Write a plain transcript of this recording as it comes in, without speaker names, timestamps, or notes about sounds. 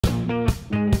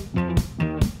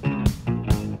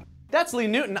That's Lee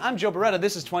Newton. I'm Joe Beretta.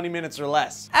 This is 20 Minutes or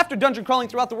Less. After dungeon crawling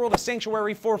throughout the world of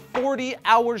Sanctuary for 40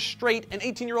 hours straight, an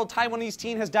 18-year-old Taiwanese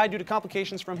teen has died due to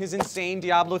complications from his insane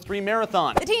Diablo 3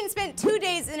 marathon. The teen spent 2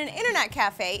 days in an internet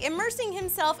cafe, immersing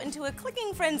himself into a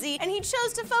clicking frenzy, and he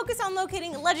chose to focus on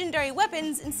locating legendary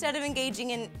weapons instead of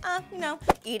engaging in,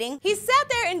 eating. He sat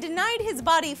there and denied his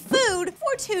body food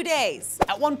for 2 days.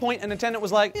 At one point, an attendant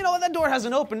was like, you know what, that door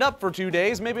hasn't opened up for 2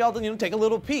 days. Maybe I'll, take a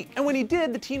little peek. And when he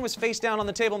did, the teen was face down on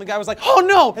the table, and the guy was like, oh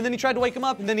no! And then he tried to wake him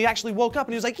up, and then he actually woke up,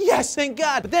 and he was like, yes, thank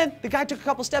God. But then the guy took a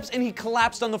couple steps, and he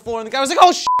collapsed on the floor, and the guy was like,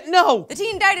 oh shit, no! The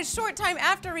teen died a short time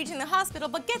after reaching the hospital,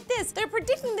 but get this, they're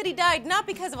predicting that he died not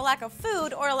because of a lack of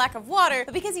food or a lack of water,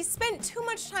 but because he spent too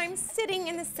much time sitting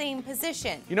in the same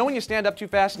position. You know when you stand up too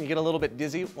fast and you get a little bit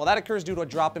dizzy? Well, that occurs due to a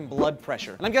drop in blood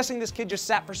pressure. And I'm guessing this kid just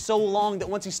sat for so long that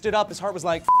once he stood up, his heart was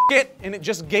like, F it, and it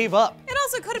just gave up. It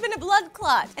also could have been a blood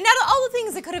clot. And out of all the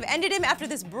things that could have ended him after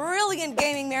this brilliant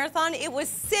gaming marathon, it was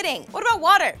sitting. What about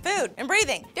water, food, and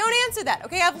breathing? Don't answer that,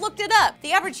 okay? I've looked it up.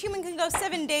 The average human can go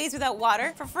 7 days without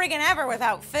water, for friggin' ever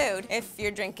without food, if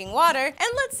you're drinking water. And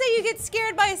let's say you get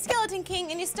scared by a skeleton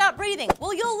king and you stop breathing.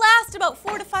 Well, you'll last about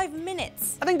 4 to 5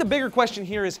 minutes. I think the bigger question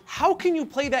here is, how can you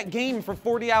play that game for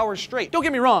 40 hours straight? Don't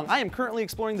get me wrong, I am currently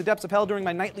exploring the depths of hell during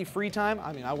my nightly free time.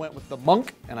 I went with the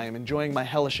monk, and I am enjoying my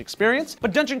hellish experience.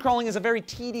 But dungeon crawling is a very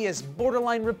tedious,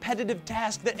 borderline repetitive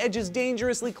task that edges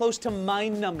dangerously close to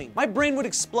mind-numbing. My brain would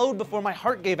explode before my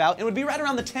heart gave out, and it would be right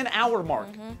around the 10-hour mark.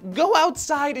 Go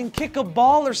outside and kick a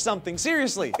ball or something,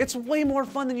 seriously. It's way more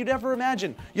fun than you'd ever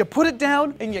imagine. You put it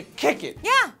down and you kick it.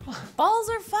 Yeah, balls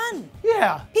are fun.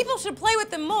 Yeah. People should play with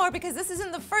them more because this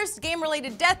isn't the first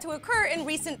game-related death to occur in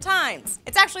recent times.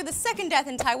 It's actually the second death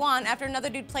in Taiwan after another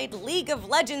dude played League of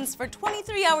Legends for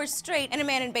 23 hours straight, and a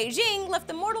man in Beijing left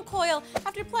the mortal coil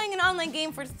after playing an online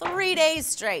game for 3 days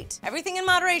straight. Everything in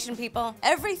moderation, people.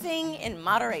 Everything in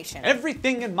moderation.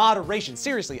 Everything in moderation.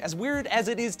 Seriously, as weird as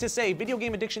it is to say, video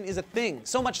game addiction is a thing.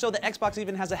 So much so that Xbox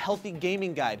even has a healthy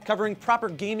gaming guide covering proper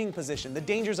gaming position, the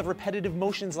dangers of repetitive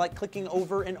motions like clicking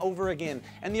over and over again,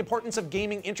 and the importance of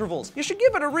gaming intervals. You should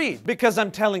give it a read, because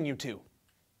I'm telling you to.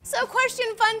 So question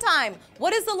fun time.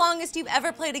 What is the longest you've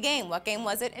ever played a game? What game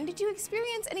was it? And did you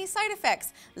experience any side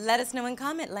effects? Let us know in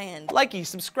comment land. Likey,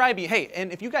 subscribey. Hey,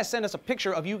 and if you guys send us a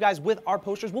picture of you guys with our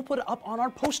posters, we'll put it up on our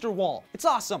poster wall. It's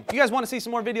awesome. If you guys want to see some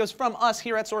more videos from us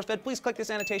here at SourceFed, please click this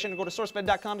annotation and go to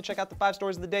SourceFed.com to check out the 5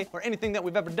 stories of the day or anything that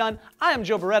we've ever done. I am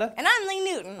Joe Beretta. And I'm Lee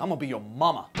Newton. I'm gonna be your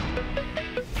mama.